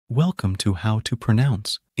Welcome to How to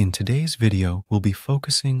Pronounce. In today's video, we'll be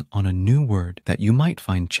focusing on a new word that you might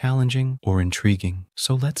find challenging or intriguing.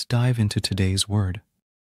 So let's dive into today's word.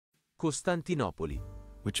 Costantinopoli.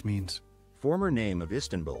 Which means, former name of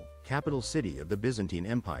Istanbul, capital city of the Byzantine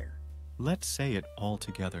Empire. let's say it all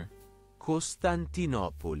together.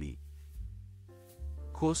 Costantinopoli.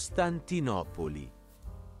 Costantinopoli.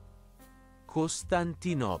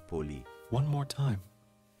 Costantinopoli. One more time.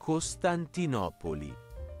 Costantinopoli.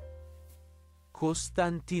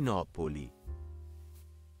 Costantinopoli.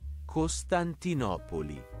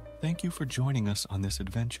 Costantinopoli. Thank you for joining us on this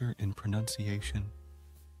adventure in pronunciation.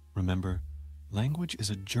 Remember, language is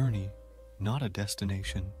a journey, not a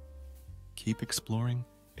destination. Keep exploring,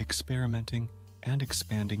 experimenting, and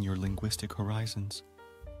expanding your linguistic horizons.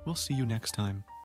 We'll see you next time.